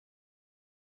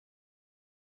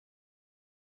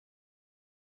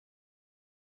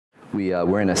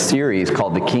We're in a series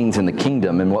called The Kings and the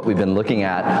Kingdom, and what we've been looking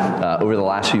at over the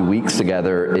last few weeks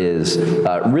together is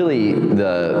really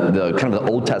the kind of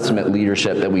the Old Testament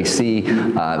leadership that we see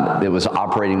that was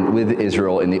operating with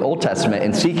Israel in the Old Testament,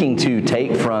 and seeking to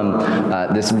take from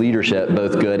this leadership,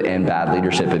 both good and bad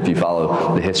leadership, if you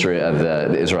follow the history of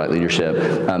the Israelite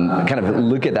leadership, kind of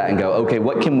look at that and go, okay,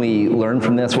 what can we learn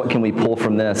from this? What can we pull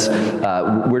from this?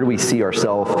 Where do we see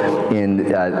ourselves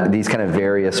in these kind of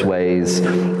various ways?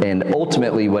 And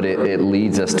ultimately what it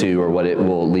leads us to, or what it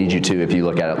will lead you to if you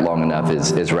look at it long enough,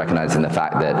 is recognizing the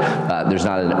fact that there's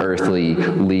not an earthly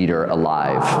leader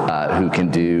alive who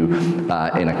can do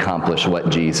and accomplish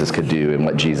what Jesus could do and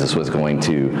what Jesus was going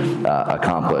to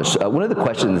accomplish. One of the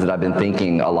questions that I've been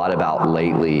thinking a lot about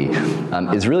lately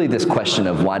is really this question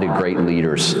of, why do great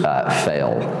leaders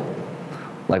fail?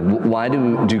 Like, why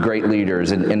do great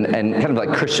leaders and kind of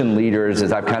like Christian leaders,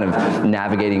 as I've kind of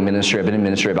navigating ministry, I've been in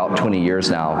ministry about 20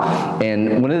 years now,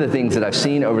 and one of the things that I've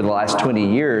seen over the last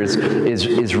 20 years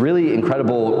is really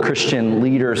incredible Christian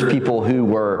leaders, people who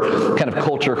were kind of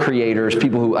culture creators,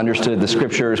 people who understood the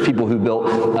scriptures, people who built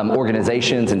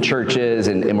organizations and churches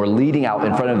and were leading out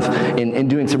in front of and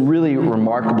doing some really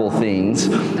remarkable things.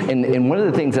 And one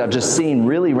of the things that I've just seen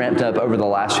really ramped up over the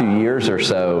last few years or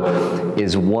so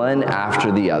is one after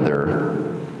the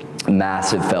other,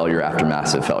 massive failure after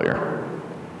massive failure.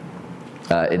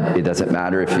 It doesn't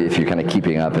matter if you're kind of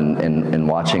keeping up and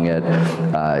watching it.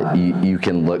 You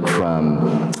can look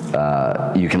from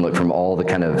all the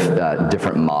kind of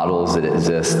different models that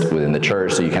exist within the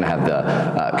church. So you kind of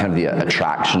have the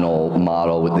attractional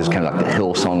model, with this kind of like the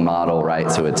Hillsong model,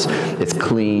 right? So it's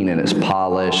clean and it's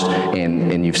polished,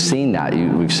 and you've seen that.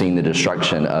 We've seen the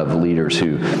destruction of leaders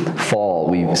who fall.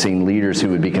 We've seen leaders who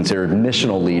would be considered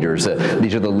missional leaders.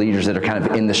 These are the leaders that are kind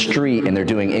of in the street and they're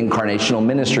doing incarnational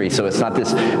ministry. So it's not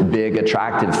this big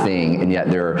attractive thing, and yet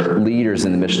there are leaders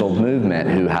in the missional movement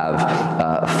who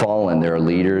have fallen. There are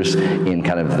leaders in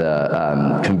kind of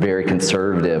the very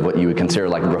conservative, what you would consider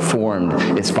like reformed,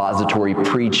 expository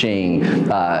preaching,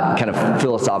 kind of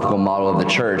philosophical model of the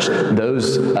church.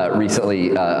 Those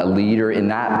recently, a leader in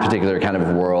that particular kind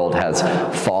of world has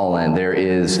fallen. There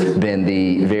is been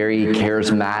the very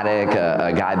charismatic,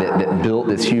 a guy that built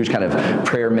this huge kind of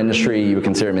prayer ministry. You would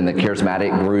consider him in the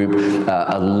charismatic group,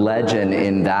 a legend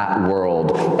in that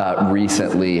world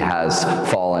recently has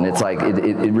fallen. It's like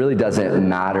it really doesn't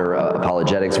matter,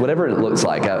 apologetics, whatever it looks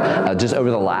like. Just over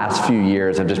the last few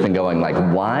years, I've just been going like,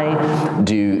 why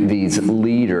do these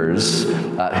leaders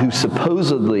who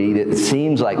supposedly, it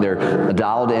seems like they're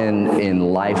dialed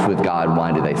in life with God,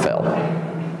 why do they fail?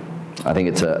 I think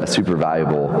it's a super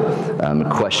valuable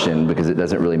question, because it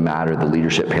doesn't really matter the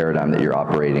leadership paradigm that you're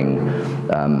operating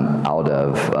out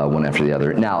of one after the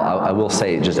other. Now, I will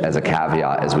say, just as a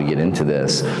caveat as we get into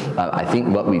this, I think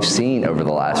what we've seen over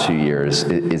the last few years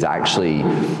is actually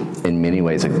in many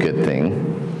ways a good thing.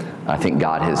 I think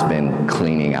God has been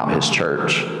cleaning out his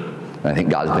church. I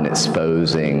think God's been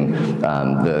exposing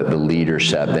the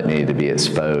leadership that needed to be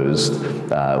exposed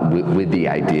with the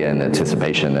idea and the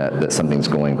anticipation that something's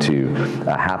going to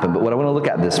happen. But what I want to look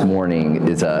at this morning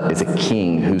is a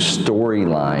king whose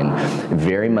storyline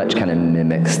very much kind of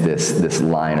mimics this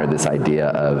line, or this idea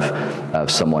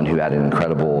of someone who had an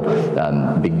incredible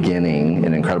beginning,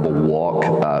 an incredible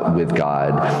walk with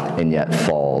God, and yet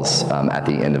falls at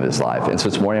the end of his life. And so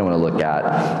this morning I want to look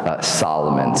at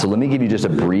Solomon. So let me give you just a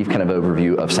brief kind of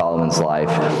overview of Solomon's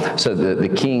life. So the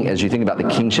king, as you think about the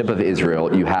kingship of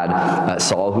Israel, you had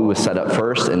Saul, who was set up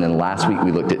first, and then last week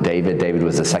we looked at David. David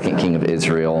was the second king of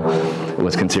Israel,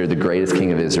 was considered the greatest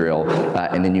king of Israel,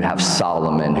 and then you have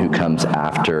Solomon, who comes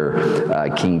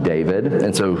after King David.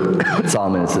 And so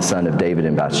Solomon is the son of David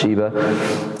and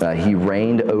Bathsheba. He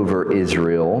reigned over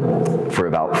Israel for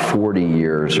about 40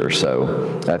 years or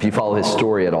so. If you follow his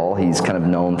story at all, he's kind of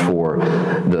known for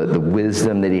the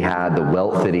wisdom that he had, the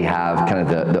wealth that he had, kind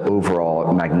of the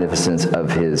overall magnificence of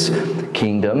his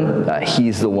kingdom.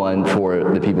 He's the one,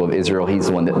 for the people of Israel, he's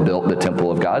the one that built the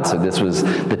temple of God. So this was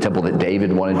the temple that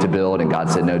David wanted to build, and God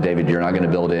said, no, David, you're not going to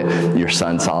build it. Your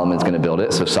son Solomon's going to build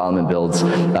it. So Solomon builds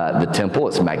the temple.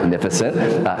 It's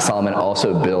magnificent. Solomon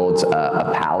also builds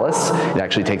a palace. It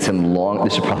actually takes him long.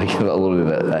 This should probably give a little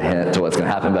bit of a hint to what's going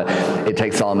to happen, but it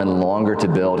takes Solomon longer to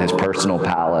build his personal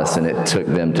palace than it took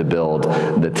them to build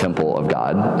the temple of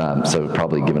God. So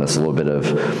probably giving us us a little bit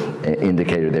of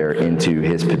indicator there into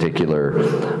his particular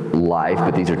life,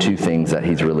 but these are two things that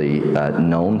he's really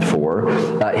known for.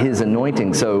 His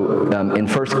anointing, so in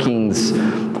 1 Kings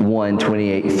 1,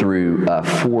 28 through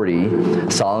 40,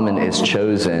 Solomon is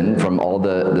chosen from all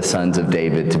the sons of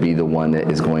David to be the one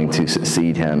that is going to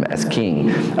succeed him as king.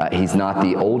 He's not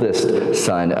the oldest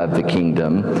son of the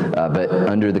kingdom, but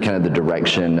under the kind of the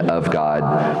direction of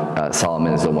God,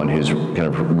 Solomon is the one who's kind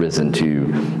of risen to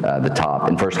the top.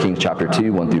 In 1 Kings chapter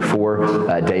 2, 1 through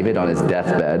 4, David on his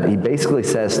deathbed, he basically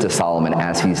says to Solomon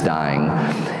as he's dying,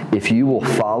 if you will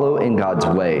follow in God's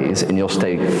ways and you'll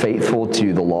stay faithful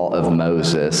to the law of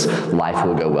Moses, life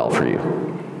will go well for you.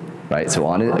 Right? So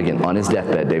on his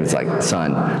deathbed, David's like,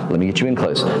 son, let me get you in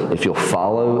close. If you'll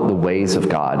follow the ways of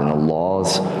God and the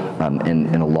laws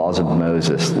and the laws of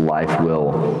Moses, life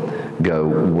will go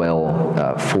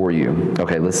well for you.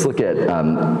 Okay, let's look at,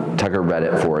 Tucker read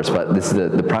it for us, but this is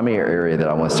the primary area that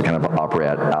I want us to kind of operate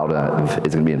out of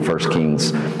is going to be in 1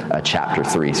 Kings chapter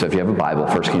 3. So if you have a Bible,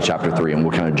 1 Kings chapter 3, and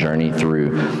we'll kind of journey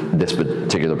through this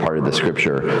particular part of the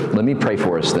scripture. Let me pray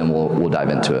for us, then we'll dive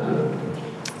into it.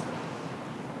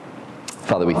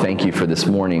 Father, we thank you for this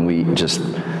morning. We just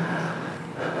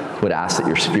would ask that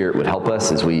your Spirit would help us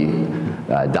as we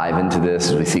dive into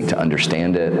this, as we seek to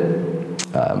understand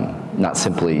it, not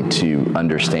simply to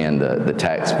understand the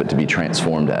text, but to be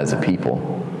transformed as a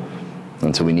people.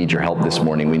 And so we need your help this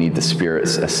morning. We need the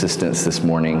Spirit's assistance this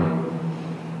morning.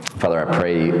 Father, I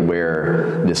pray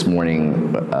where this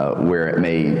morning, where it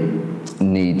may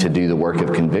need to do the work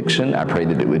of conviction, I pray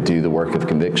that it would do the work of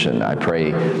conviction. I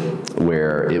pray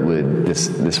where it would,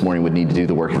 this morning would need to do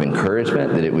the work of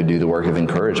encouragement, that it would do the work of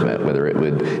encouragement. Whether it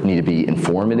would need to be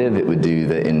informative, it would do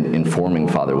the informing,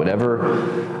 Father.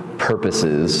 Whatever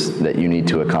purposes that you need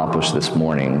to accomplish this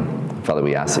morning, Father,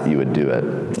 we ask that you would do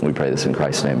it. We pray this in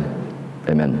Christ's name.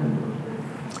 Amen.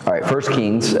 All right, 1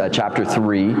 Kings chapter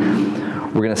 3.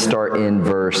 We're going to start in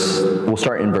we'll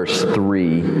start in verse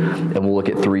 3, and we'll look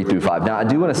at 3 through 5. Now, I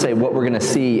do want to say what we're going to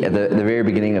see at the very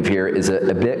beginning of here is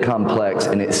a bit complex,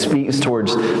 and it speaks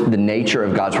towards the nature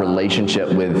of God's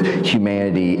relationship with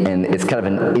humanity, and it's kind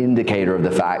of an indicator of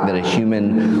the fact that a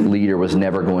human leader was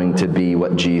never going to be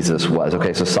what Jesus was.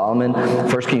 Okay, so Solomon,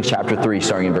 1 Kings chapter 3,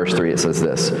 starting in verse 3, it says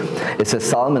this. It says,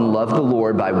 Solomon loved the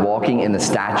Lord by walking in the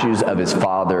statutes of his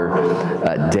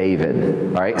father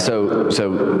David. All right, so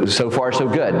far so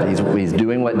good. He's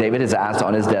doing what David has asked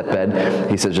on his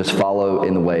deathbed. He says just follow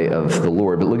in the way of the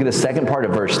Lord. But look at the second part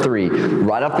of verse 3.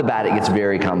 Right off the bat, it gets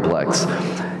very complex.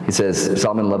 He says,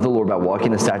 Solomon loved the Lord by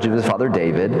walking the statutes of his father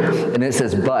David. And it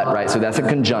says but, right? So that's a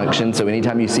conjunction. So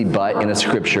anytime you see but in a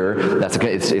scripture,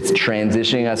 it's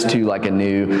transitioning us to like a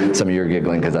new, some of you are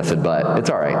giggling because I said but. It's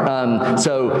all right.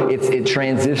 So it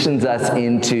transitions us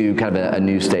into kind of a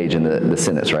new stage in the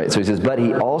sentence, right? So he says, but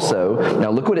he also,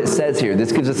 now look what it says here.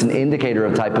 This gives us an indicator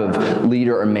of type of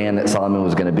leader or man that Solomon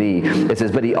was going to be. It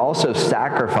says, but he also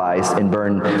sacrificed and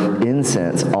burned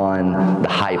incense on the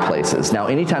high places. Now,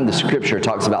 anytime the scripture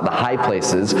talks about the high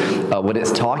places, what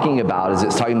it's talking about is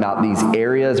it's talking about these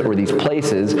areas or these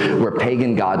places where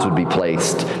pagan gods would be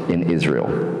placed in Israel.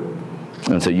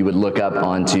 And so you would look up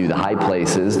onto the high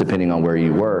places, depending on where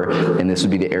you were, and this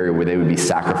would be the area where they would be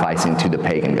sacrificing to the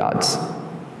pagan gods.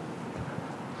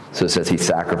 So it says he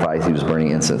sacrificed, he was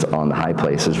burning incense on the high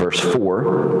places. Verse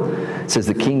 4 says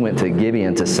the king went to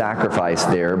Gibeon to sacrifice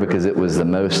there because it was the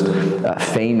most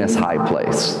famous high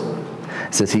place.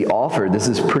 It says he offered, this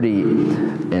is pretty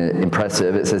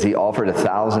impressive, it says he offered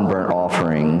 1,000 burnt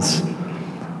offerings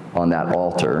on that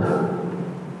altar.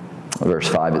 Verse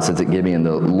 5, it says at Gibeon,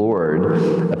 the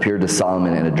Lord appeared to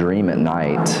Solomon in a dream at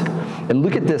night. And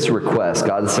look at this request.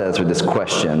 God says, or this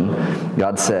question,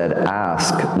 God said,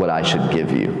 ask what I should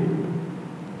give you.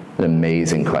 An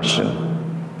amazing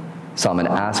question. Solomon,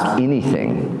 ask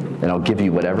anything, and I'll give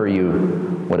you whatever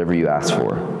you ask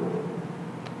for.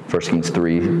 1 Kings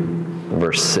 3,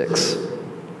 verse 6.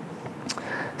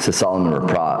 So Solomon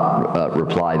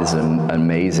replied, this is an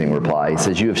amazing reply. He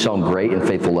says, you have shown great and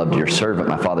faithful love to your servant,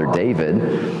 my father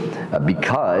David,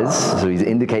 so he's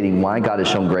indicating why God has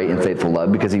shown great and faithful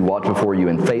love, because he walked before you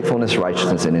in faithfulness,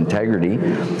 righteousness, and integrity,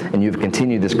 and you've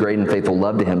continued this great and faithful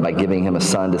love to him by giving him a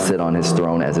son to sit on his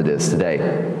throne as it is today.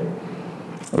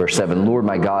 Verse 7, Lord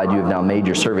my God, you have now made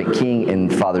your servant king in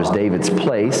father David's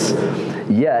place,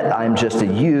 yet I am just a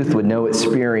youth with no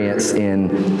experience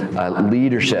in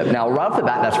leadership. Now, right off the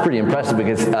bat, that's pretty impressive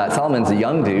because Solomon's a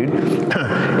young dude,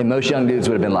 and most young dudes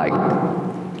would have been like,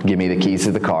 give me the keys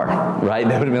to the car, right?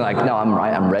 They would have been like, no,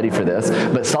 I'm ready for this.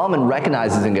 But Solomon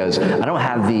recognizes and goes, I don't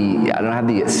have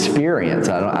the experience.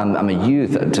 I'm a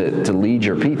youth to lead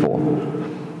your people.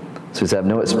 So he says, I have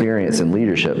no experience in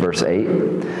leadership. Verse 8,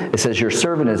 it says, your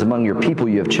servant is among your people.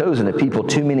 You have chosen a people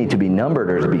too many to be numbered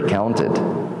or to be counted.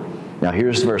 Now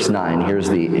here's verse 9.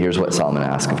 Here's what Solomon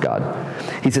asks of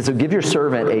God. He says, so give your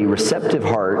servant a receptive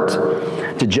heart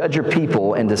to judge your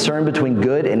people and discern between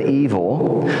good and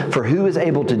evil. For who is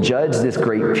able to judge this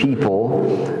great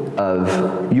people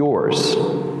of yours?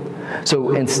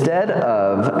 So instead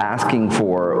of asking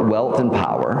for wealth and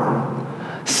power,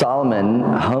 Solomon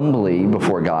humbly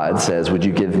before God says, would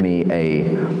you give me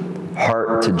a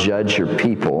heart to judge your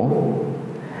people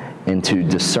and to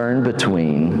discern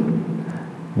between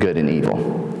good and evil?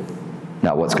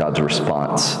 Now, what's God's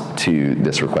response to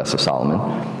this request of Solomon?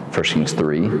 1 Kings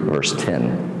 3, verse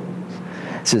 10.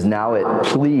 It says, now it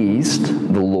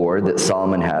pleased the Lord that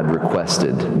Solomon had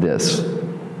requested this.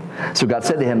 So God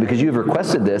said to him, because you have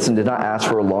requested this and did not ask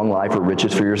for a long life or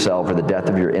riches for yourself or the death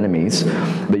of your enemies,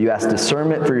 but you asked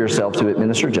discernment for yourself to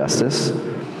administer justice,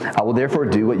 I will therefore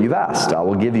do what you've asked. I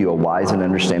will give you a wise and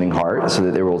understanding heart so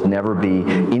that there will never be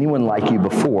anyone like you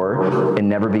before and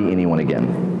never be anyone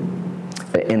again.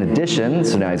 In addition,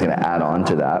 so now he's going to add on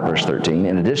to that, verse 13,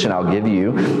 in addition, I'll give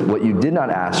you what you did not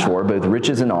ask for, both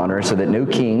riches and honor, so that no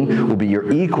king will be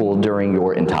your equal during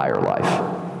your entire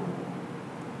life.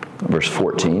 Verse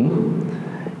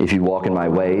 14, if you walk in my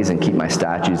ways and keep my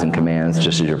statutes and commands,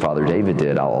 just as your father David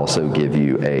did, I'll also give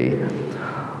you a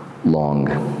long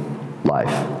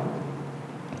life.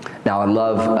 Now, I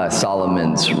love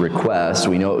Solomon's request.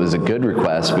 We know it was a good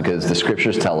request because the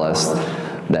scriptures tell us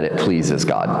that it pleases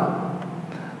God.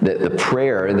 The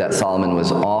prayer that Solomon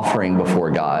was offering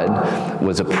before God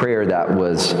was a prayer that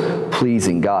was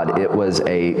pleasing God. It was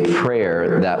a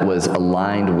prayer that was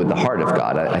aligned with the heart of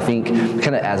God. I think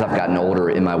kind of as I've gotten older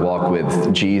in my walk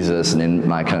with Jesus and in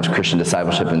my kind of Christian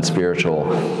discipleship and spiritual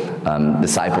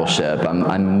discipleship,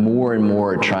 I'm more and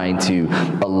more trying to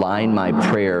align my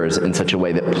prayers in such a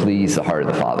way that please the heart of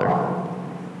the Father.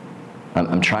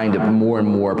 I'm trying to more and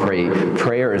more pray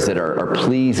prayers that are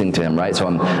pleasing to Him, right? So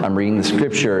I'm reading the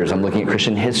scriptures, I'm looking at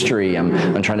Christian history,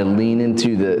 I'm trying to lean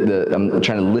into I'm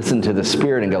trying to listen to the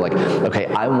Spirit and go like, okay,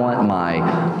 I want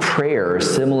my prayer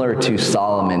similar to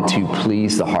Solomon to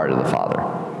please the heart of the Father.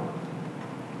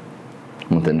 I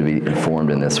want them to be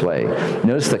informed in this way.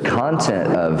 Notice the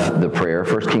content of the prayer,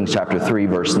 1 Kings chapter 3,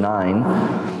 verse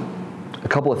 9. A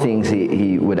couple of things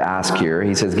he would ask here.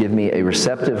 He says, give me a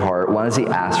receptive heart. Why does he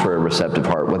ask for a receptive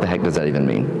heart? What the heck does that even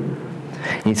mean?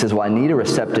 He says, well, I need a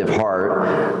receptive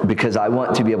heart because I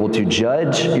want to be able to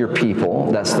judge your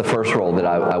people. That's the first role that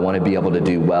I want to be able to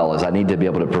do well, is I need to be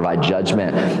able to provide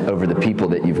judgment over the people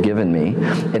that you've given me.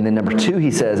 And then number two,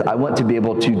 he says, I want to be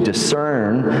able to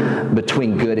discern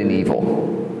between good and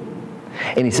evil.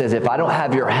 And he says, if I don't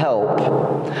have your help,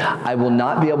 I will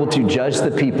not be able to judge the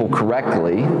people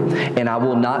correctly, and I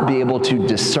will not be able to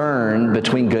discern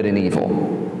between good and evil.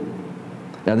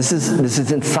 Now, this is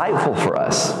insightful for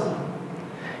us.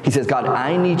 He says, God,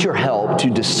 I need your help to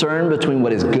discern between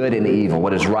what is good and evil,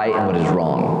 what is right and what is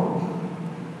wrong.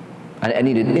 I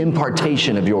need an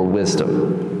impartation of your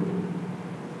wisdom.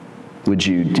 Would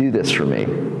you do this for me?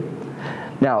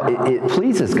 Now, it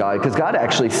pleases God because God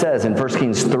actually says in 1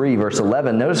 Kings 3, verse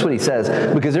 11, notice what he says,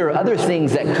 because there are other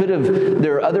things that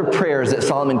there are other prayers that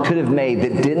Solomon could have made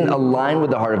that didn't align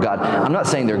with the heart of God. I'm not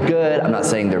saying they're good, I'm not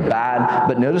saying they're bad,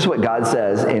 but notice what God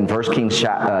says in 1 Kings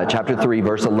chapter 3,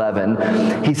 verse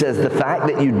 11. He says, the fact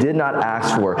that you did not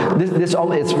ask for,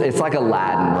 it's like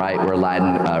Aladdin, right, where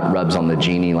Aladdin rubs on the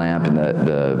genie lamp and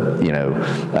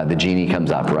the genie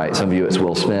comes up, right? Some of you it's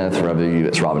Will Smith, for other of you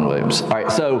it's Robin Williams. All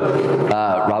right,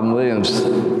 so Robin Williams,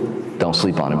 don't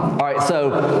sleep on him. All right,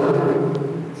 so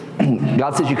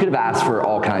God says you could have asked for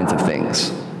all kinds of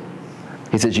things.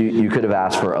 He says you could have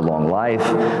asked for a long life.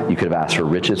 You could have asked for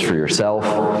riches for yourself.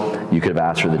 You could have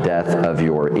asked for the death of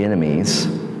your enemies.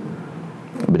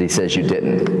 But he says you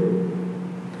didn't.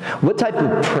 What type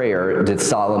of prayer did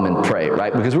Solomon pray,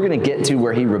 right? Because we're going to get to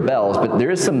where he rebels, but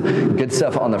there is some good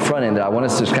stuff on the front end that I want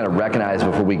us to just kind of recognize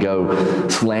before we go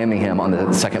slamming him on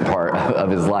the second part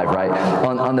of his life, right?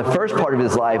 On the first part of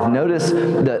his life, notice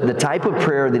the type of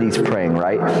prayer that he's praying,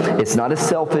 right? It's not a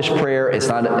selfish prayer. It's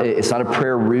not a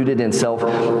prayer rooted in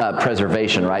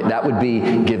self-preservation, right? That would be,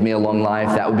 give me a long life.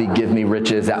 That would be, give me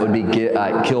riches. That would be,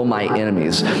 kill my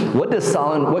enemies. What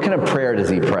kind of prayer does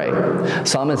he pray?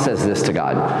 Solomon says this to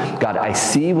God. God, I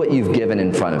see what you've given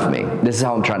in front of me. This is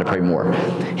how I'm trying to pray more.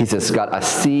 He says, God, I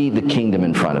see the kingdom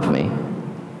in front of me.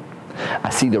 I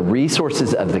see the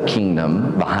resources of the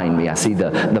kingdom behind me. I see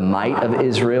the might of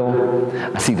Israel.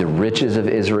 I see the riches of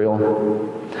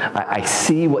Israel. I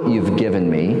see what you've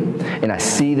given me, and I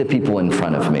see the people in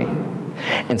front of me.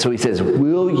 And so he says,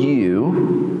 will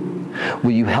you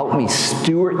Will you help me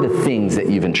steward the things that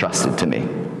you've entrusted to me?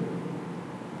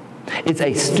 It's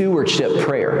a stewardship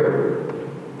prayer.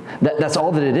 That's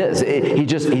all that it is.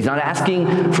 He's not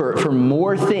asking for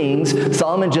more things.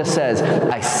 Solomon just says,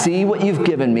 I see what you've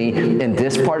given me in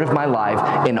this part of my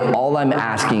life, and all I'm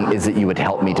asking is that you would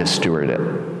help me to steward it.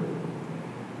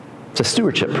 It's a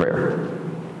stewardship prayer.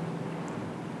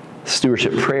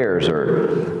 Stewardship prayers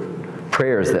are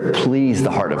prayers that please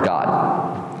the heart of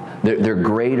God. They're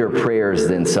greater prayers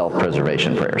than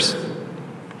self-preservation prayers.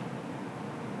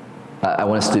 I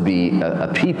want us to be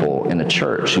a people in a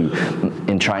church who,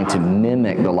 in trying to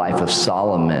mimic the life of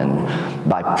Solomon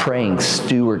by praying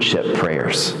stewardship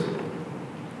prayers.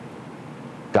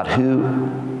 God, who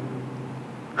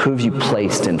have you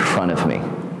placed in front of me?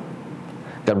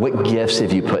 God, what gifts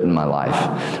have you put in my life?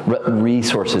 What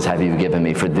resources have you given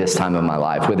me for this time of my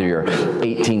life? Whether you're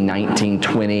 18, 19,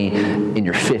 20, in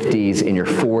your 50s, in your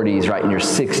 40s, right, in your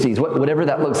 60s, whatever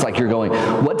that looks like, you're going,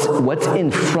 what's in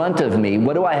front of me?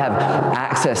 What do I have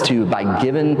access to by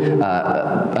given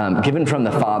from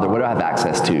the Father? What do I have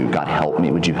access to? God, help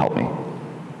me. Would you help me?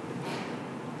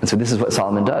 And so this is what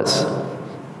Solomon does.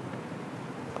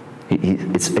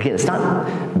 It's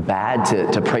not bad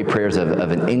to pray prayers of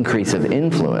an increase of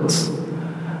influence,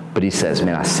 but he says,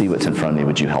 man, I see what's in front of me.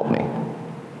 Would you help me?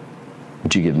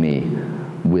 Would you give me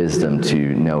wisdom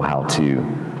to know how to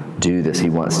do this? He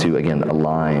wants to, again,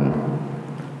 align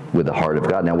with the heart of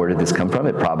God. Now, where did this come from?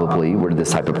 Where did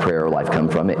this type of prayer life come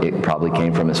from? It probably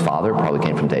came from his father, probably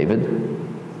came from David.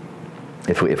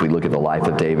 If we look at the life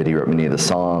of David, he wrote many of the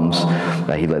Psalms.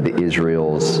 He led the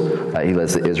Israelites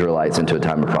into a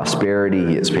time of prosperity.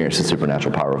 He experienced the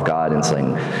supernatural power of God in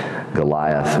slaying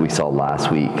Goliath. We saw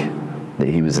last week that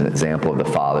he was an example of the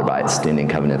Father by extending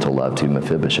covenantal love to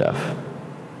Mephibosheth.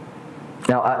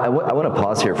 Now, I want to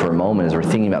pause here for a moment as we're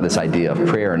thinking about this idea of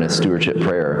prayer and a stewardship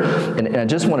prayer. And I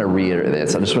just want to reiterate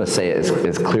this. I just want to say it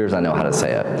as clear as I know how to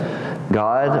say it.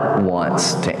 God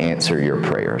wants to answer your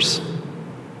prayers.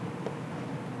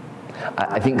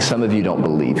 I think some of you don't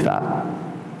believe that.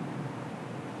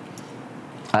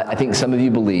 I think some of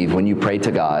you believe when you pray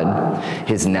to God,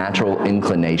 his natural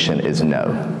inclination is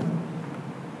no.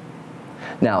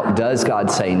 Now, does God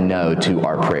say no to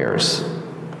our prayers?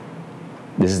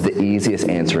 This is the easiest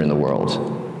answer in the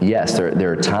world. Yes,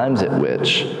 there are times at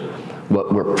which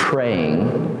what we're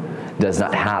praying does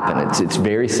not happen. It's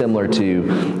very similar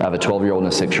to, I have a 12-year-old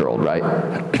and a 6-year-old, right?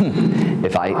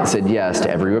 If I said yes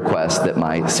to every request that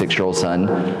my 6-year-old son,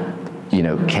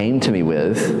 came to me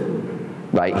with,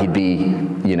 right? He'd be,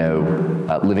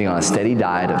 living on a steady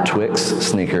diet of Twix,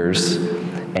 Snickers,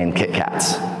 and Kit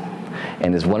Kats.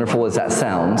 And as wonderful as that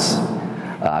sounds,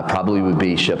 probably would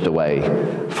be shipped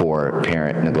away for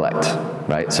parent neglect,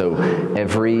 right? So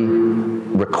every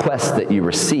request that you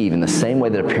receive, in the same way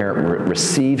that a parent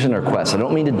receives an request, I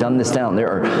don't mean to dumb this down. There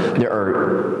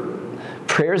are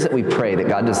prayers that we pray that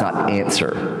God does not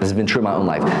answer. This has been true in my own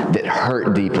life, that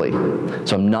hurt deeply.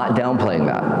 So I'm not downplaying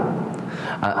that.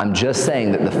 I'm just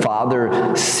saying that the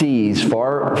Father sees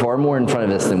far more in front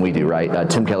of us than we do, right?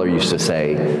 Tim Keller used to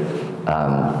say,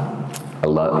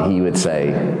 he would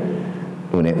say,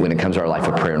 when it comes to our life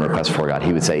of prayer and request before God,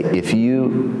 he would say, if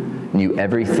you knew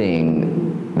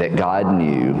everything that God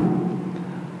knew,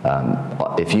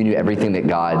 if you knew everything that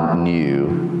God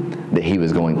knew that he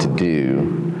was going to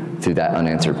do through that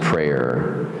unanswered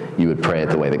prayer, you would pray it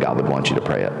the way that God would want you to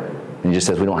pray it. And he just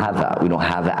says we don't have that. We don't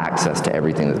have the access to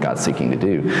everything that God's seeking to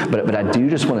do. But I do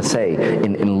just want to say,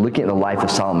 in looking at the life of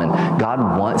Solomon,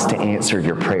 God wants to answer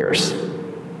your prayers.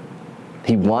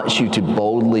 He wants you to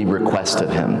boldly request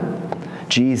of him.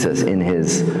 Jesus, in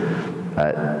his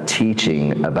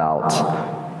teaching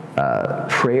about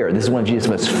prayer, this is one of Jesus'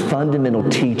 most fundamental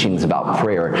teachings about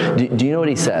prayer. Do you know what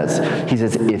he says? He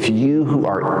says, if you who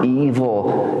are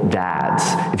evil dads,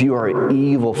 if you are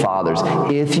evil fathers,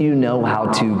 if you know how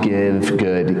to give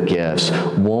good gifts,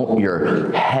 won't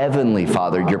your heavenly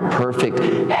Father, your perfect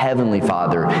heavenly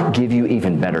Father, give you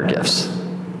even better gifts?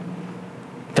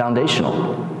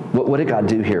 Foundational. What did God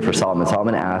do here for Solomon?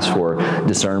 Solomon asked for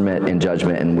discernment and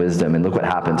judgment and wisdom. And look what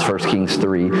happens. 1 Kings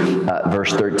 3,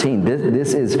 verse 13.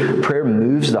 This is, prayer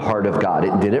moves the heart of God.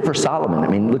 It did it for Solomon. I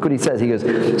mean, look what he says. He goes,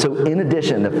 so in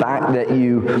addition, the fact that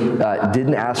you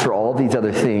didn't ask for all these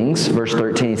other things, verse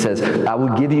 13, he says, I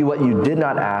will give you what you did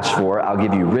not ask for. I'll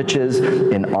give you riches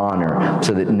and honor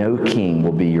so that no king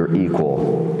will be your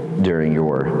equal during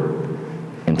your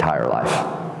entire life.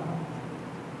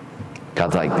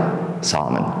 God's like,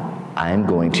 Solomon, I am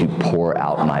going to pour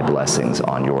out my blessings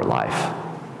on your life.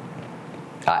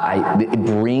 It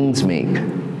brings me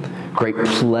great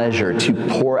pleasure to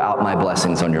pour out my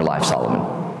blessings on your life, Solomon.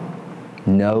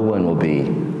 No one will be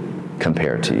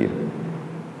compared to you.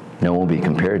 No one will be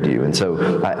compared to you. And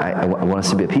so I want us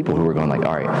to be a people who are going like,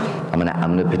 all right, I'm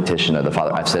gonna petition the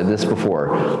Father. I've said this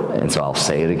before, and so I'll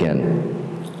say it again.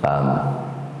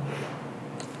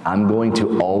 I'm going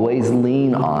to always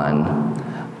lean on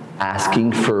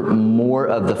asking for more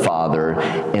of the Father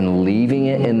and leaving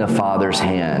it in the Father's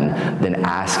hand than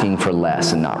asking for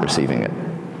less and not receiving it.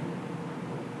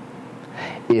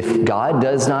 If God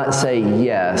does not say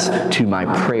yes to my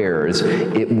prayers,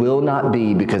 it will not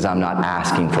be because I'm not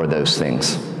asking for those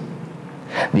things.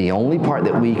 The only part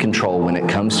that we control when it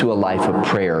comes to a life of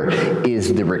prayer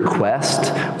is the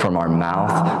request from our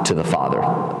mouth to the Father.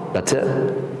 That's it.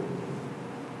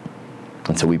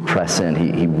 And so we press in.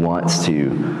 He wants to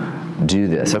do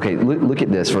this. Okay, look at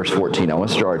this, verse 14. I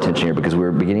want to draw our attention here because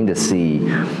we're beginning to see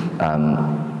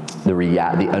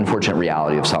the unfortunate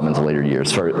reality of Solomon's later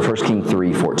years. 1 Kings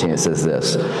 3:14, it says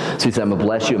this. So he said, I'm going to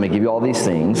bless you, I'm going to give you all these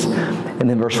things. And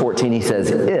then verse 14, he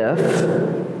says,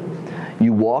 if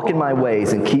you walk in my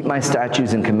ways and keep my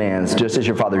statutes and commands, just as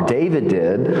your father David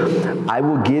did, I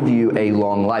will give you a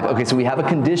long life. Okay, so we have a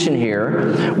condition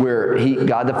here where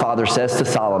God the Father says to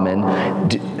Solomon,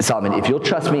 Solomon, if you'll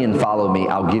trust me and follow me,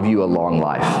 I'll give you a long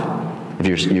life.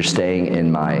 If you're staying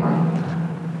in my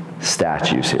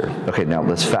statutes here. Okay, now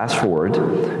let's fast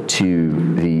forward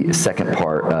to the second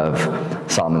part of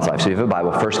Solomon's life. So you have a Bible,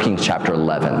 1 Kings chapter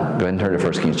 11. Go ahead and turn to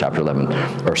 1 Kings chapter 11,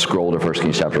 or scroll to 1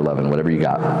 Kings chapter 11, whatever you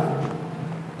got.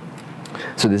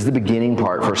 So this is the beginning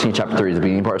part. 1 Kings chapter 3 is the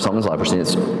beginning part of Solomon's life. We're seeing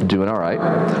it's doing all right.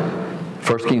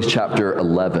 1 Kings chapter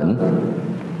 11.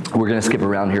 We're going to skip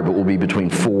around here, but we'll be between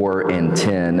 4 and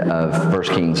 10 of 1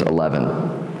 Kings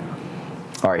 11.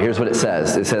 All right, here's what it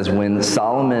says. It says, when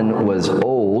Solomon was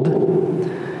old,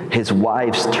 his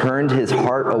wives turned his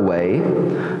heart away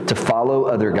to follow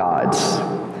other gods.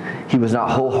 He was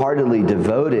not wholeheartedly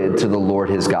devoted to the Lord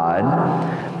his God,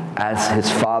 as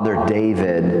his father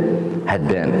David had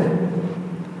been.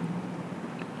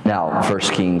 Now, 1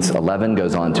 Kings 11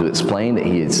 goes on to explain that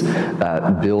he is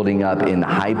building up in the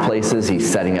high places.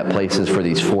 He's setting up places for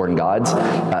these foreign gods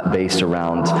based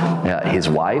around his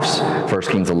wives. 1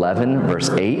 Kings 11, verse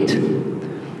 8.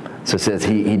 So it says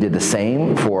he did the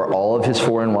same for all of his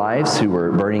foreign wives who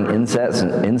were burning incense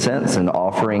and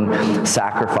offering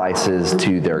sacrifices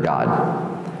to their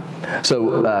God.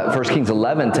 So 1 Kings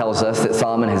 11 tells us that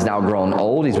Solomon has now grown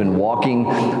old. He's been walking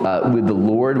with the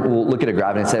Lord. We'll look at a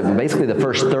graph and it said basically the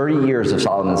first 30 years of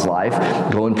Solomon's life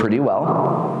going pretty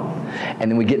well. And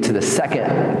then we get to the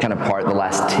second kind of part, the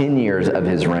last 10 years of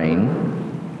his reign.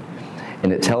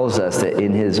 And it tells us that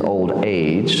in his old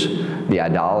age, the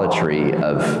idolatry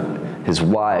of his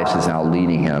wives is now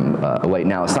leading him away.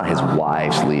 Now, it's not his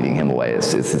wives leading him away.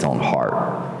 It's his own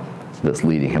heart that's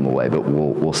leading him away, but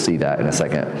we'll see that in a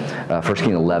second. 1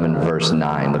 Kings 11, verse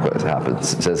 9, look what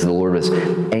happens. It says, the Lord was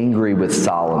angry with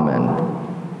Solomon.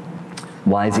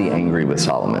 Why is he angry with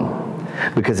Solomon?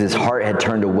 Because his heart had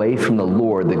turned away from the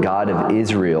Lord, the God of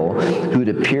Israel, who had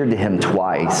appeared to him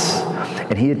twice.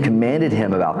 And he had commanded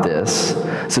him about this,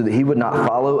 so that he would not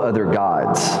follow other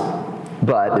gods.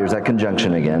 But, there's that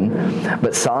conjunction again,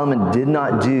 but Solomon did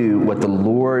not do what the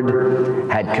Lord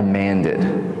had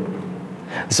commanded.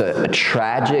 It's a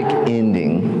tragic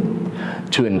ending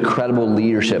to incredible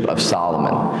leadership of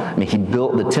Solomon. I mean, he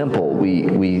built the temple.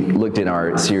 We looked in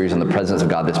our series on the presence of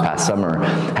God this past summer,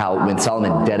 how when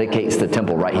Solomon dedicates the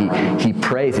temple, right, he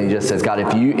prays and he just says, God,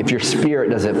 if your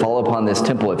spirit doesn't fall upon this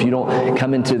temple, if you don't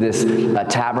come into this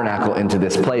tabernacle, into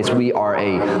this place, we are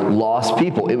a lost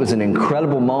people. It was an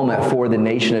incredible moment for the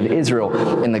nation of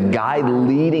Israel, and the guy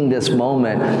leading this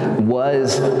moment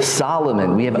was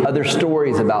Solomon. We have other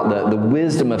stories about the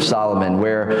wisdom of Solomon,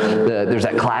 where there's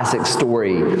that classic story.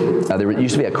 There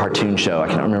used to be a cartoon show. I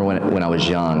can't remember when I was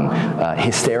young.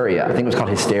 Hysteria. I think it was called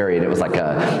Hysteria, and it was like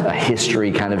a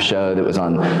history kind of show that was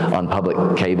on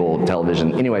public cable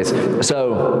television. Anyways,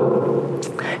 so,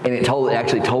 and it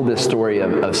actually told this story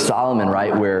of Solomon,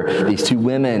 right, where these two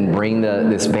women bring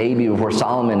this baby before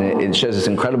Solomon, and it shows this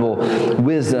incredible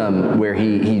wisdom where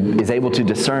he is able to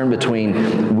discern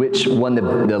between which one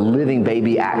the living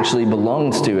baby actually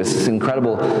belongs to. It's this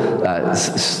incredible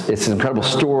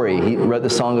story. He wrote the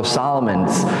Song of Solomon.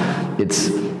 It's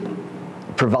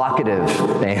provocative,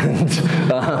 and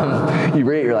you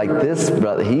read it, you're like, this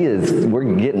brother,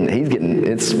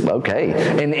 it's okay,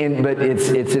 but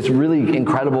it's really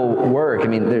incredible work. I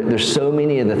mean, there's so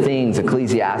many of the things,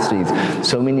 Ecclesiastes,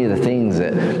 so many of the things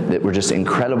that were just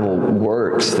incredible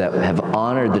works that have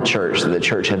honored the church, that the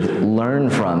church has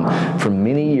learned from for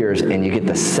many years. And you get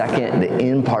the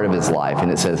end part of his life,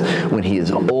 and it says, when he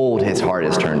is old, his heart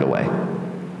is turned away.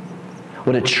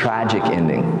 What a tragic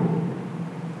ending.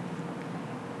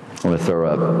 I want to throw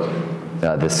up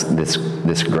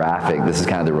this graphic. This is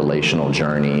kind of the relational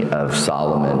journey of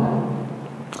Solomon.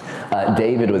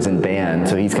 David was in band,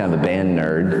 so he's kind of a band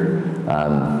nerd.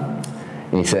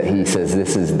 He says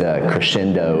this is the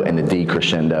crescendo and the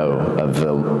decrescendo of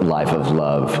the life of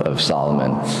love of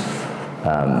Solomon.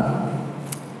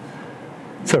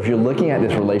 So if you're looking at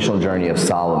this relational journey of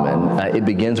Solomon, it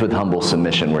begins with humble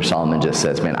submission, where Solomon just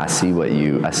says, man, I see what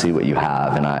you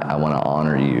have, and I want to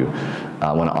honor you.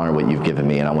 I want to honor what you've given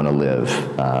me, and I want to live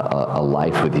a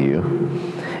life with you.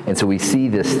 And so we see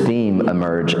this theme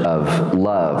emerge of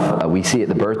love. We see at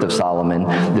the birth of Solomon.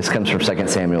 This comes from 2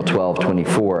 Samuel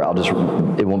 12:24.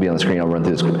 It won't be on the screen. I'll run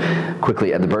through this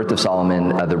quickly. At the birth of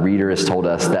Solomon, the reader has told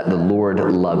us that the Lord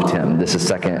loved him. This is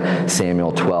 2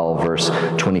 Samuel 12, verse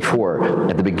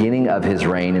 24. At the beginning of his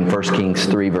reign, in 1 Kings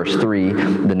 3, verse 3,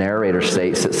 the narrator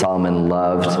states that Solomon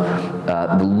loved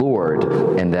the Lord,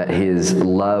 and that his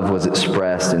love was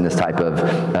expressed in this type of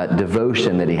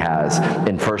devotion that he has.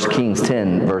 In 1 Kings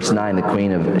 10, verse 9, the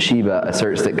Queen of Sheba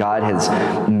asserts that God has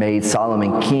made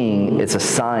Solomon king. It's a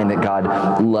sign that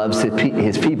God loves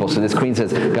his people. So this queen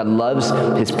says God loves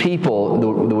his people.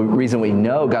 The reason we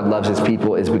know God loves his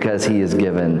people is because he has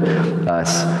given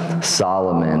us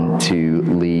Solomon to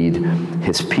lead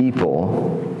his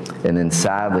people. And then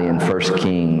sadly in 1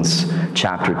 Kings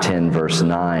chapter 10, verse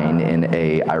 9, in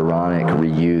a ironic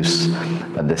reuse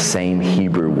of the same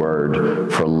Hebrew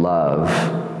word for love,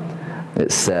 it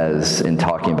says, in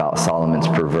talking about Solomon's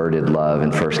perverted love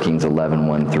in 1 Kings 11,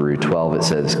 1 through 12, it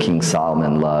says, King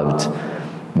Solomon loved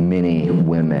many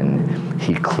women.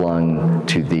 He clung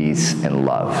to these in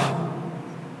love.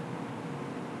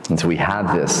 And so we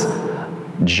have this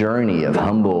journey of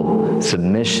humble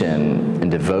submission and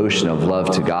devotion of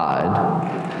love to God,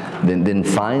 then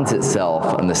finds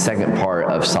itself on the second part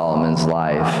of Solomon's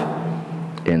life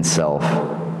in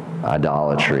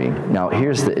self-idolatry. Now,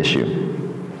 here's the issue.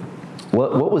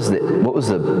 What was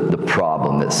the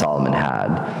problem that Solomon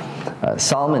had?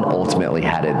 Solomon ultimately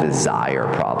had a desire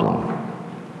problem.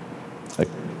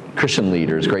 Christian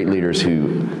leaders, great leaders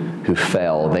who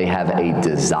fail, they have a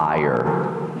desire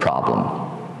problem.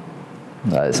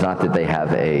 It's not that they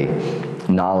have a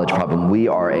knowledge problem. We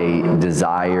are a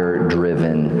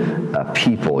desire-driven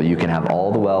people. You can have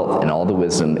all the wealth and all the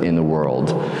wisdom in the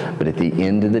world, but at the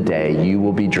end of the day, you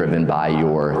will be driven by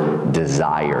your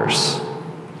desires.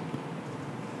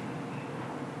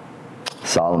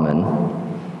 Solomon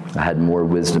had more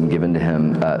wisdom given to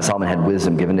him. Solomon had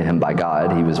wisdom given to him by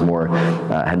God. He was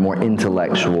had more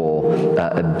intellectual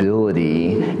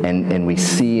ability, and we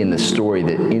see in the story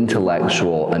that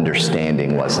intellectual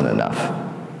understanding wasn't enough.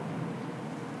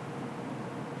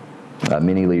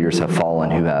 Many leaders have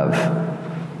fallen who have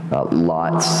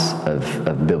lots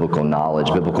of biblical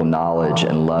knowledge. Biblical knowledge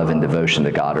and love and devotion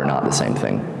to God are not the same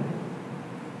thing.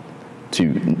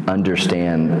 To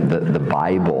understand the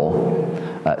Bible,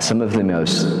 some of the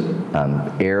most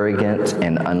arrogant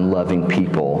and unloving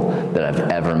people that I've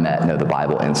ever met know the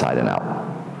Bible inside and out.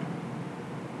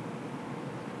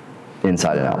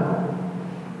 Inside and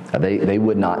out. They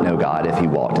would not know God if he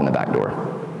walked in the back door.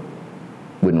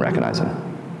 Wouldn't recognize him.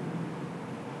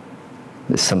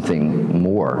 It's something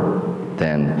more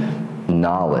than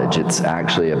knowledge. It's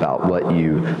actually about what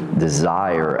you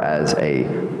desire as a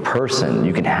person.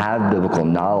 You can have biblical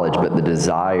knowledge, but the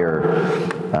desire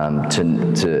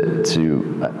to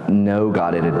know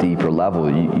God at a deeper level,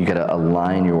 you got to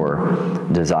align your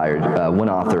desire. One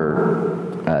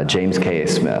author, James K.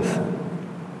 Smith,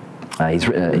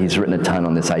 he's written a ton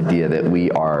on this idea that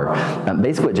we are,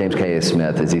 basically what James K.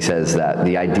 Smith is, he says that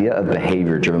the idea of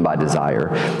behavior driven by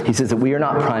desire, he says that we are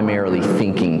not primarily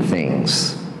thinking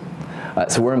things.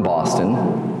 So we're in Boston.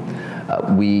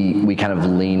 We kind of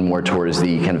lean more towards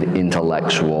the kind of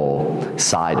intellectual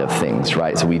side of things,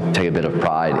 right? So we take a bit of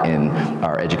pride in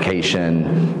our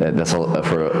education. That's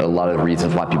for a lot of the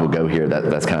reasons why people go here.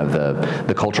 That's kind of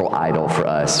the cultural idol for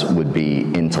us would be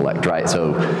intellect, right?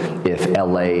 So if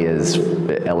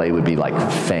LA would be like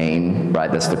fame,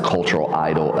 right? That's the cultural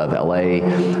idol of LA.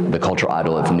 The cultural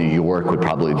idol of New York would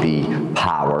probably be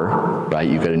power, right?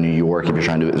 You go to New York if you're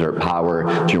trying to exert power.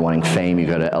 If you're wanting fame, you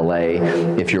go to LA.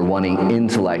 If you're wanting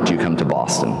intellect, you come to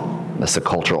Boston. That's the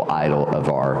cultural idol of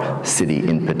our city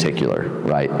in particular,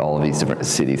 right? All of these different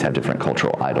cities have different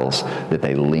cultural idols that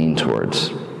they lean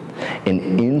towards.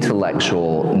 And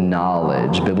intellectual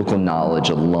knowledge, biblical knowledge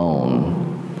alone,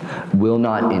 will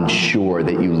not ensure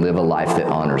that you live a life that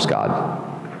honors God.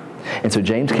 And so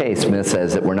James K. Smith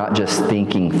says that we're not just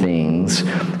thinking things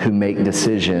who make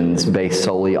decisions based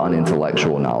solely on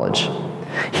intellectual knowledge.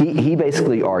 He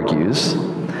basically argues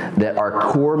that our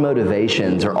core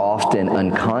motivations are often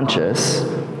unconscious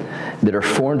that are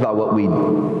formed by what we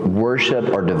worship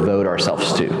or devote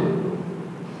ourselves to.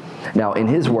 Now, in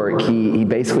his work, he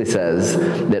basically says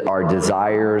that our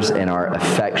desires and our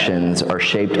affections are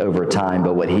shaped over time by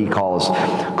what he calls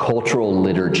cultural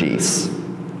liturgies.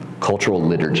 Cultural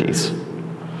liturgies.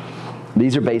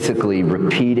 These are basically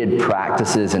repeated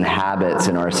practices and habits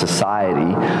in our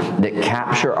society that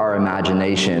capture our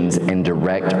imaginations and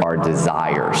direct our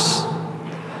desires.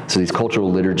 So these cultural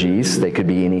liturgies, they could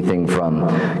be anything from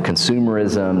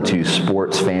consumerism to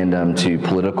sports fandom to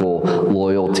political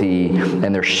loyalty,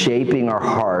 and they're shaping our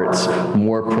hearts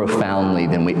more profoundly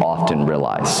than we often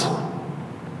realize.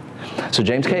 So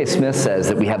James K. Smith says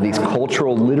that we have these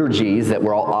cultural liturgies that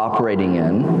we're all operating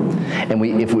in, and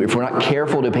if we're not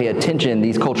careful to pay attention,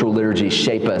 these cultural liturgies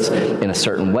shape us in a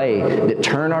certain way that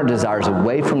turn our desires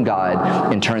away from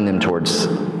God and turn them towards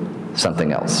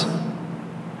something else.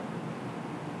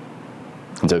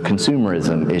 And so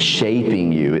consumerism is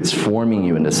shaping you, it's forming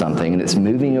you into something, and it's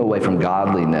moving you away from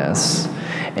godliness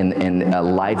and a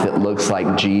life that looks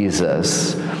like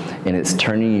Jesus, and it's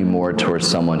turning you more towards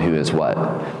someone who is what?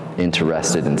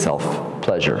 Interested in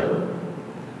self-pleasure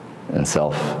and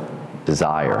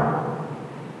self-desire.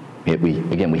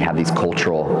 We have these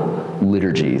cultural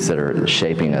liturgies that are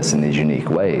shaping us in these unique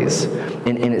ways.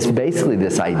 And it's basically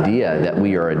this idea that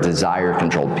we are a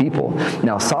desire-controlled people.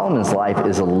 Now, Solomon's life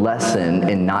is a lesson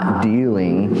in not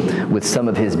dealing with some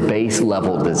of his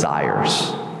base-level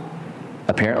desires.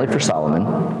 Apparently for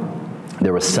Solomon,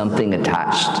 there was something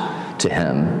attached to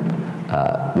him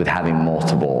with having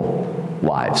multiple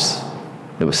wives.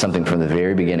 It was something from the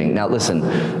very beginning. Now listen,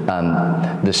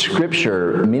 the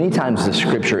Scripture, many times the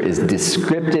Scripture is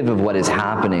descriptive of what is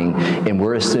happening, and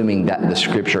we're assuming that the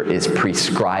Scripture is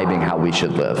prescribing how we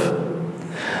should live.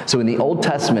 So in the Old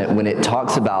Testament, when it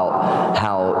talks about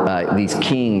how these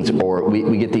kings, or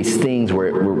we get these things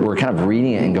where we're kind of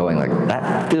reading it and going like,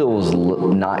 that feels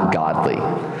not godly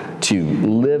to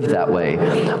live that way.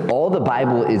 All the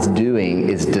Bible is doing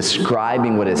is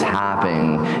describing what is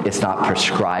happening. It's not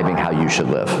prescribing how you should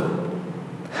live.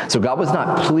 So God was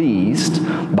not pleased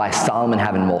by Solomon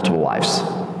having multiple wives.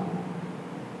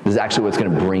 This is actually what's going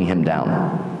to bring him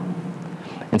down.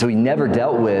 And so he never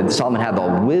dealt with, Solomon had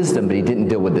all wisdom, but he didn't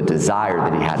deal with the desire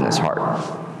that he had in his heart.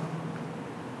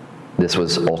 This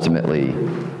was ultimately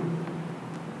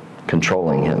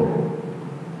controlling him.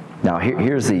 Now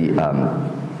here's the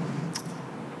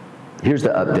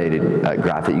updated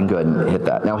graphic. You can go ahead and hit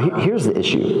that. Now here's the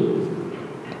issue.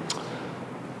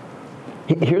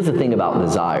 Here's the thing about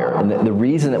desire, and the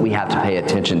reason that we have to pay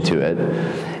attention to it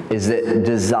is that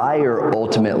desire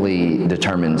ultimately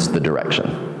determines the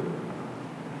direction.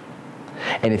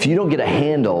 And if you don't get a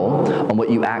handle on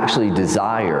what you actually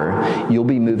desire, you'll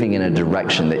be moving in a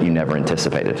direction that you never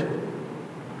anticipated.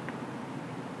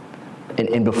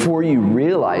 And before you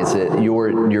realize it,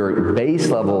 your base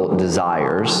level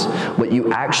desires, what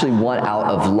you actually want out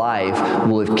of life,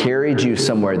 will have carried you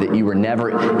somewhere that you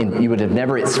would have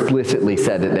never explicitly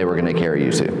said that they were going to carry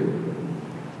you to.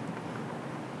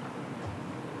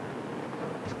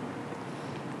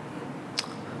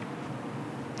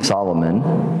 Solomon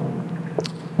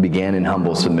began in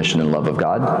humble submission and love of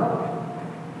God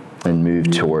and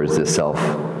moved towards this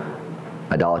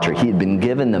self-idolatry. He had been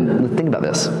given think about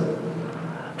this.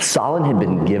 Solomon had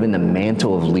been given the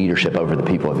mantle of leadership over the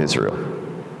people of Israel.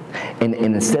 And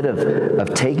instead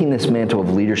of taking this mantle of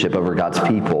leadership over God's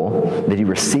people that he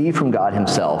received from God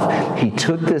himself, he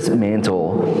took this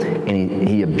mantle and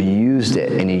he abused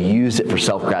it, and he used it for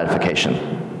self-gratification.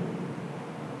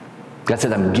 God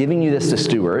said, I'm giving you this to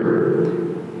steward.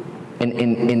 And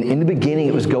in the beginning,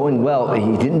 it was going well.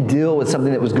 He didn't deal with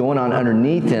something that was going on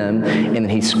underneath him, and then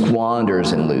he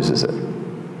squanders and loses it.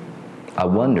 I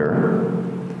wonder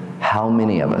how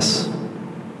many of us,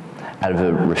 out of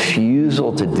a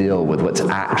refusal to deal with what's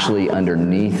actually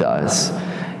underneath us,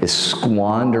 is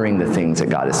squandering the things that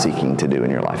God is seeking to do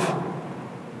in your life.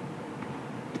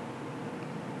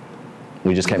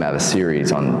 We just came out of a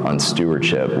series on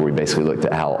stewardship where we basically looked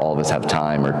at how all of us have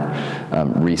time or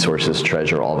resources,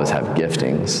 treasure, all of us have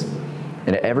giftings.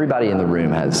 And everybody in the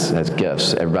room has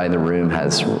gifts. Everybody in the room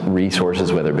has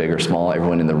resources, whether big or small.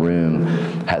 Everyone in the room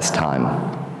has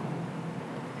time.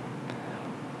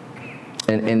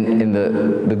 And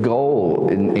the goal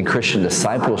in Christian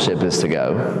discipleship is to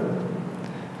go,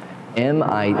 am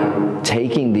I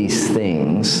taking these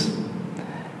things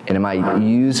and am I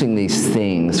using these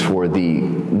things for the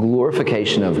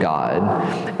glorification of God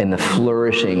and the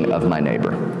flourishing of my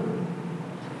neighbor?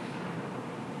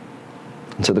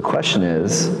 And so the question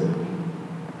is,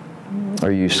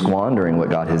 are you squandering what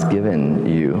God has given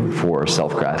you for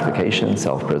self-gratification,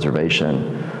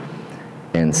 self-preservation?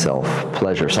 and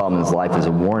self-pleasure. Solomon's life is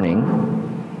a warning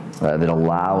that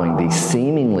allowing these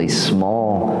seemingly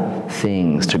small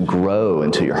things to grow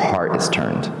until your heart is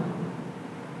turned.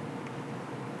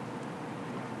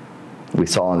 We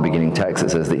saw in the beginning text,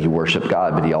 it says that he worshiped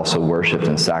God, but he also worshiped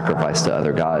and sacrificed to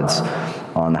other gods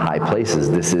on the high places.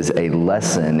 This is a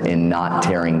lesson in not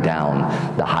tearing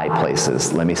down the high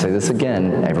places. Let me say this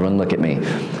again. Everyone look at me.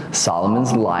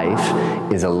 Solomon's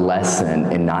life is a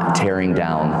lesson in not tearing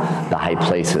down the high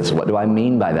places. What do I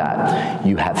mean by that?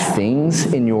 You have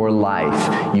things in your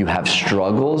life. You have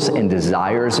struggles and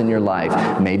desires in your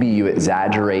life. Maybe you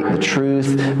exaggerate the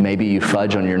truth. Maybe you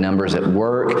fudge on your numbers at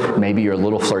work. Maybe you're a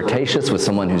little flirtatious with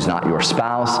someone who's not your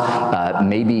spouse.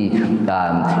 Maybe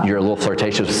you're a little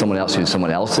flirtatious with someone else who's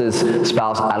someone else's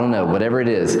spouse. I don't know, whatever it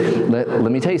is.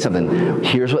 Let me tell you something.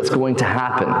 Here's what's going to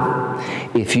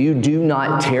happen. If you do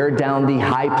not tear down the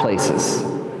high places,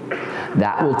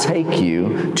 that will take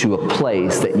you to a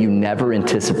place that you never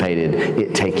anticipated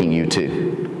it taking you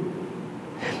to.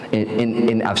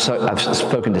 And I've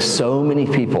spoken to so many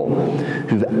people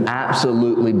who've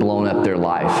absolutely blown up their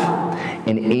life.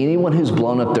 And anyone who's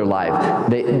blown up their life,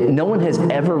 no one has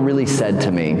ever really said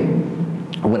to me,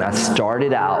 when I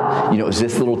started out, it was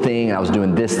this little thing, and I was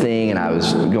doing this thing, and I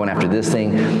was going after this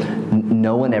thing.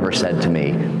 No one ever said to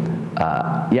me,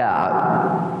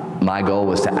 my goal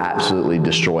was to absolutely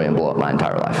destroy and blow up my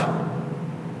entire life.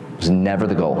 It was never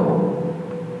the goal.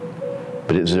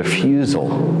 But it was a refusal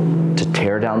to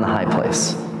tear down the high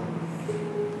place.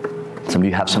 Some of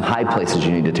you have some high places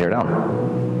you need to tear down.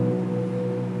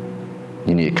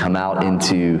 You need to come out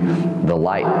into the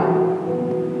light.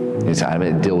 You say, I'm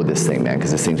going to deal with this thing, man,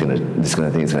 because this thing's going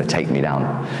to take me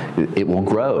down. It will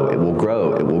grow. It will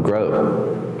grow. It will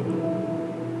grow.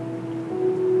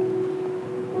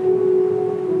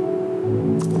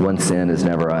 One sin is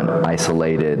never an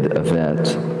isolated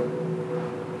event.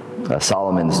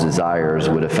 Solomon's desires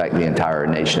would affect the entire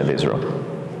nation of Israel.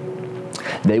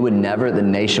 The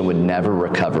nation would never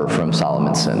recover from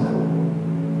Solomon's sin.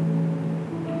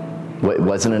 It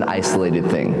wasn't an isolated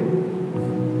thing.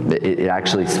 It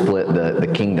actually split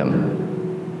the kingdom.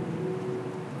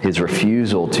 His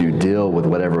refusal to deal with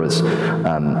whatever was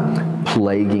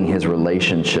plaguing his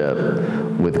relationship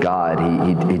with God,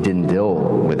 he didn't deal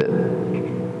with it.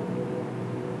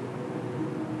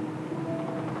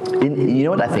 You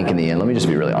know what I think in the end? Let me just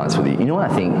be really honest with you. You know what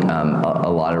I think a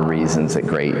lot of reasons that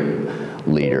great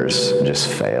leaders just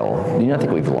fail? I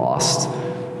think we've lost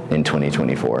in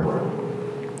 2024?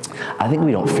 I think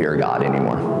we don't fear God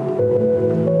anymore.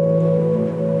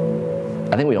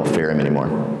 I think we don't fear Him anymore.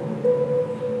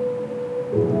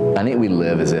 I think we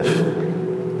live as if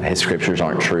His scriptures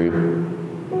aren't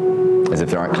true, as if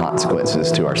there aren't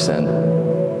consequences to our sin.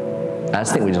 I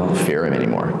just think we just don't fear Him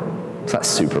anymore. It's not a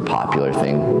super popular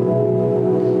thing.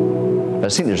 I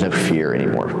just think there's no fear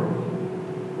anymore.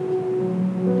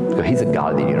 He's a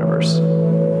God of the universe.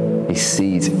 He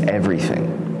sees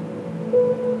everything.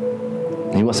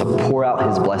 He wants to pour out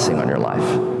His blessing on your life.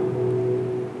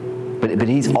 But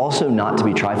He's also not to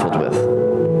be trifled with.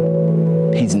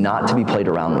 He's not to be played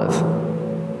around with.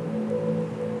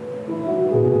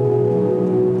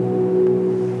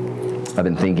 I've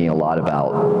been thinking a lot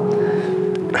about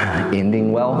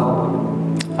ending well.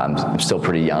 I'm still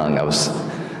pretty young. I was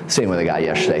sitting with a guy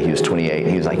yesterday. He was 28.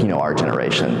 And he was like, our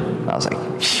generation. I was like,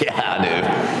 yeah,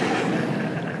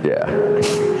 dude. Yeah.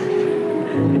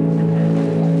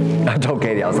 I told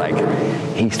Katie, I was like,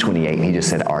 he's 28. And he just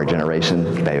said, our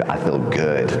generation. Babe, I feel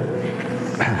good.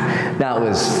 Now it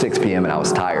was 6 p.m. and I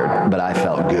was tired, but I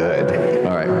felt good.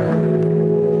 All right.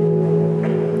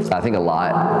 I think a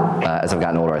lot, as I've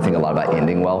gotten older, I think a lot about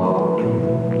ending well.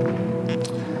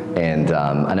 And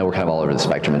I know we're kind of all over the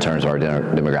spectrum in terms of our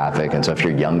demographic. And so if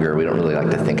you're younger, we don't really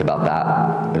like to think about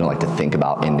that. We don't like to think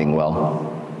about ending well.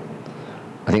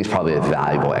 I think it's probably a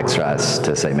valuable exercise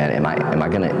to say, man, am I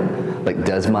going to,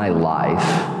 does my life,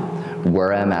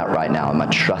 where I'm at right now, am I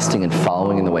trusting and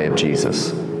following in the way of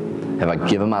Jesus? Have I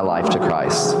given my life to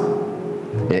Christ?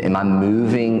 Am I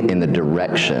moving in the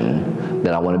direction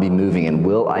that I want to be moving in?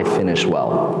 Will I finish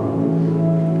well?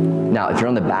 Now, if you're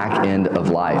on the back end of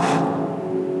life,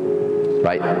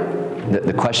 right?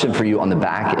 The question for you on the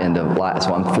back end of life,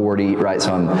 so I'm 40, right?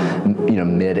 So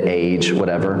I'm, mid-age,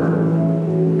 whatever.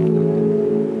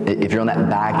 If you're on that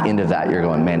back end of that, you're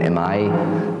going, man, am I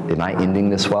ending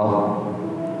this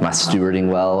well? Am I stewarding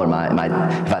well? Or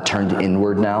have I turned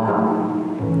inward now?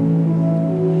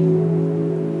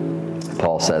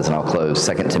 Paul says, and I'll close,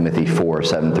 2 Timothy 4,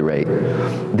 7 through 8.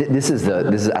 This is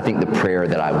I think the prayer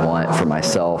that I want for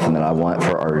myself and that I want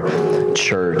for our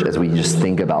church as we just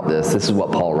think about this. This is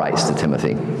what Paul writes to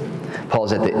Timothy.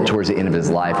 Paul's towards the end of his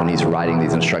life when he's writing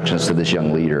these instructions to this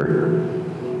young leader.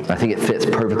 I think it fits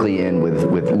perfectly in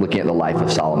with looking at the life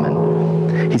of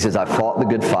Solomon. He says, "I fought the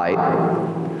good fight,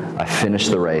 I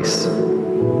finished the race,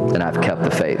 and I've kept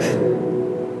the faith.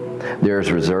 There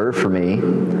is reserved for me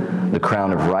the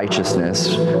crown of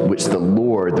righteousness, which the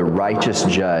Lord, the righteous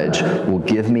judge, will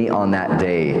give me on that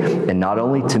day, and not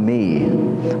only to me,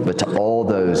 but to all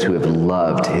those who have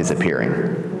loved his appearing."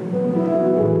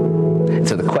 And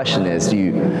so the question is, do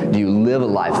you live a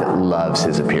life that loves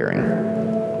his appearing?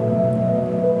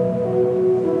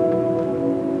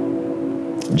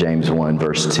 James 1,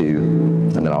 verse 2,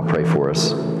 and then I'll pray for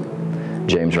us.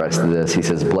 James writes this. He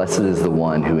says, "Blessed is the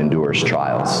one who endures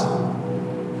trials,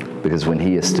 because when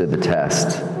he has stood the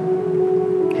test,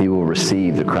 he will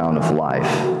receive the crown of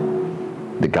life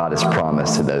that God has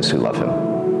promised to those who love him."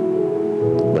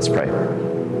 Let's pray.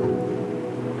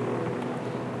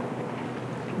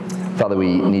 Father,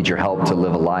 we need your help to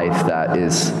live a life that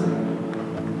is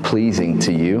pleasing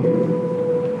to you.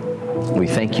 We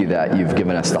thank you that you've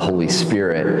given us the Holy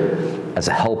Spirit as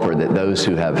a helper, that those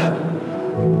who have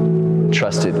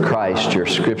trusted Christ, your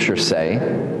scriptures say,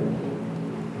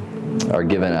 are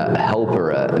given a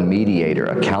helper, a mediator,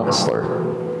 a counselor.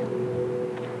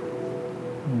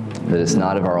 That it's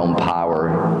not of our own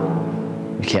power.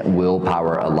 You can't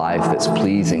willpower a life that's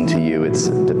pleasing to you. It's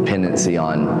dependency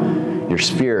on your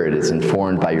Spirit. It's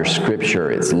informed by your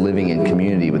scripture. It's living in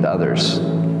community with others.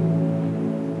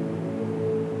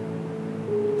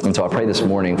 And so I pray this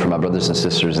morning for my brothers and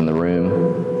sisters in the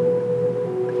room.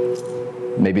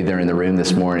 Maybe they're in the room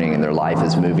this morning and their life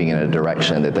is moving in a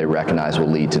direction that they recognize will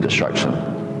lead to destruction.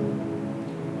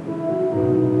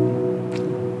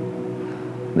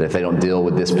 That if they don't deal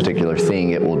with this particular thing,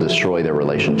 it will destroy their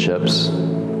relationships.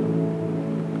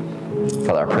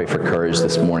 Father, I pray for courage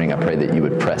this morning. I pray that you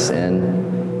would press in.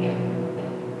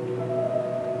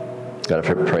 God,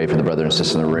 I pray for the brother and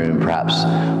sister in the room, perhaps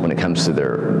when it comes to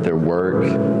their work,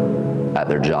 at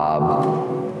their job,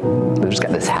 they've just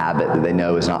got this habit that they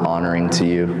know is not honoring to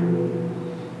you.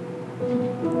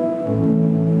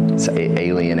 It's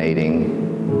alienating.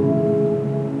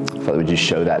 Father, would you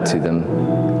show that to them?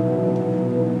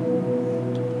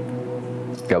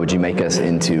 God, would you make us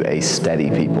into a steady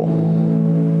people?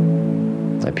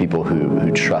 A people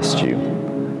who trust you.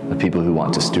 A people who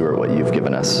want to steward what you've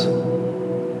given us.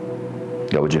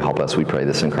 God, would you help us? We pray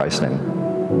this in Christ's name.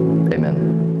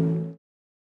 Amen.